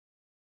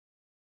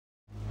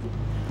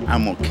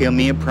I'm gonna kill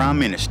me a prime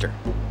minister,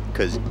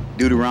 because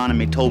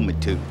Deuteronomy told me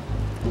to. It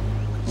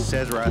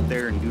says right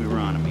there in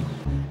Deuteronomy,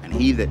 and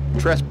he that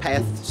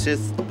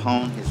trespasseth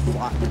upon his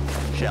flock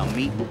shall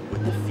meet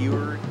with the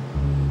fury.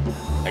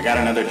 I got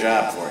another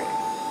job for you.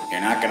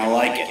 You're not gonna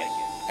like it.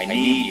 I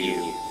need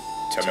you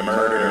to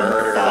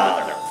murder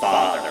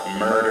father,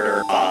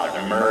 murder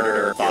father,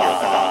 murder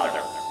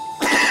father.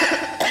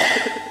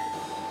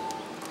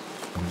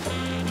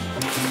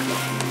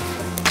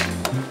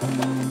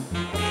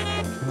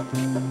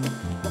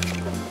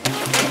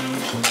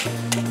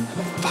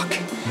 Fuck.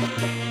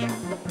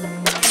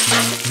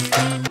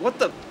 What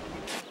the?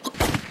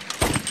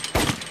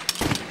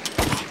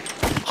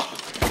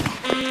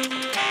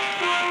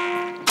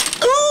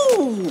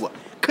 Ooh!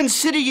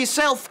 Consider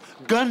yourself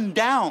gunned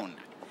down,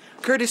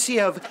 courtesy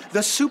of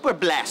the Super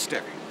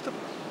Blaster.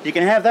 You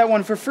can have that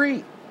one for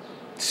free,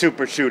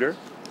 Super Shooter.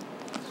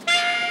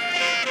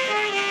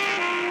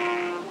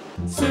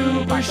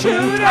 Super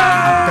Shooter!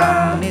 A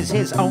gun is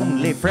his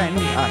only friend.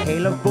 A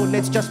hail of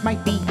bullets just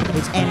might be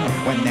his end.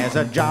 When there's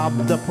a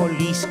job the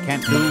police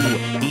can't do,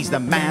 he's the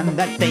man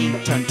that they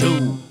turn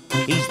to.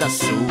 He's the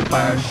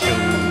Super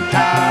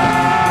Shooter!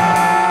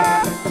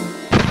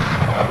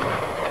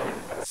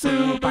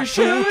 Super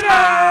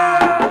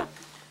Shooter!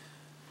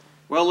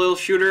 Well, little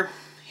shooter,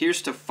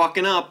 here's to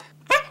fucking up.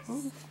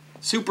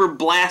 Super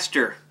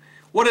Blaster.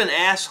 What an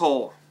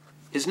asshole.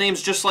 His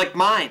name's just like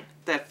mine.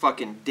 That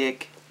fucking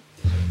dick.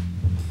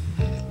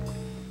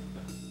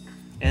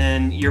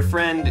 And your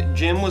friend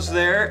Jim was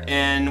there,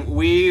 and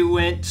we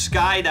went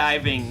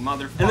skydiving,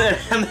 motherfucker.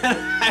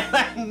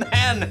 And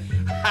then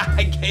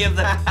I gave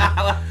the...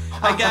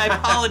 I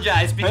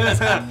apologize because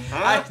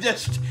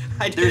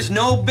there's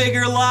no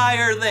bigger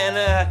liar than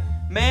a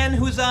man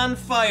who's on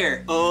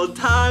fire. Old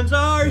times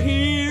are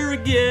here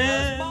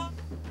again.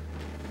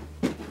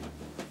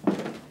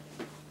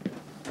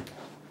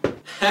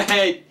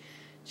 Hey,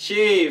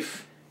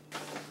 Chief.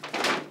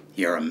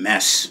 You're a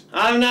mess.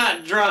 I'm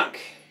not drunk.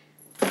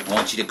 I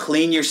want you to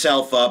clean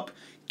yourself up,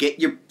 get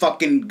your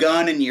fucking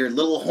gun and your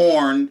little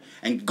horn,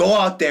 and go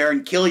out there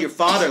and kill your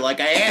father like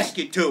I asked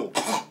you to.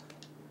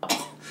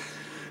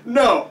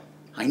 No.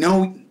 I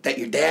know that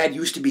your dad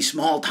used to be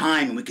small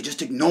time and we could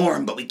just ignore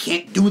him, but we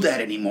can't do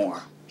that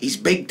anymore. He's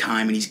big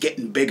time and he's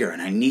getting bigger,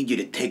 and I need you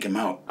to take him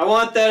out. I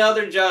want that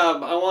other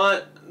job. I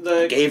want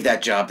the... I gave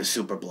that job to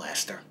Super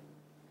Blaster.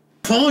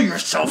 Pull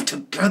yourself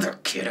together,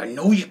 kid. I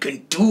know you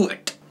can do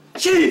it.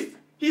 Chief,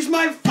 he's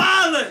my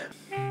father!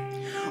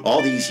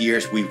 All these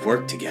years we've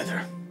worked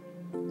together,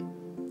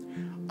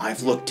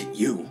 I've looked at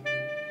you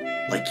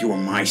like you were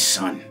my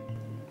son.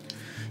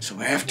 So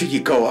after you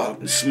go out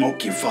and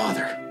smoke your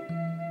father,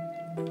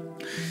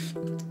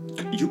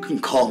 you can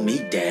call me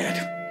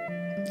Dad,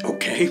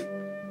 okay?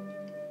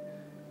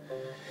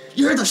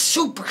 You're the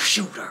Super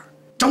Shooter.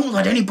 Don't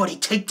let anybody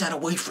take that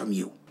away from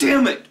you.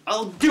 Damn it,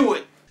 I'll do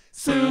it.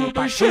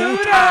 Super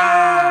Shooter!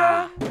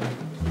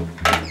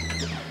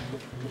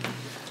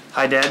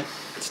 Hi, Dad.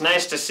 It's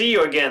nice to see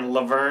you again,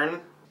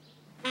 Laverne.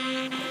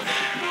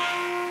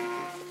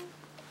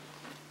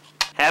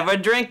 Have a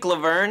drink,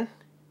 Laverne.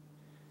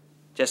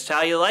 Just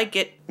how you like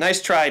it. Nice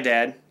try,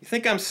 Dad. You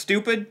think I'm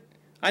stupid?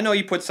 I know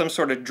you put some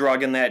sort of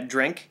drug in that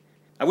drink.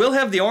 I will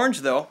have the orange,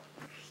 though.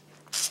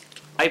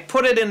 I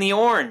put it in the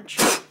orange.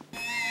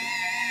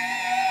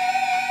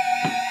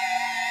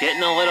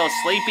 Getting a little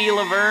sleepy,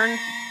 Laverne?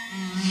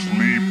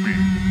 Sleepy.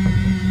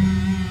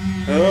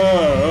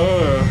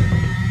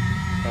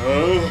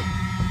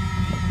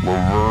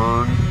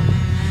 Laverne.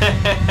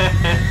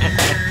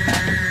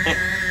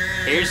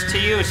 Here's to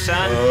you,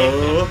 son.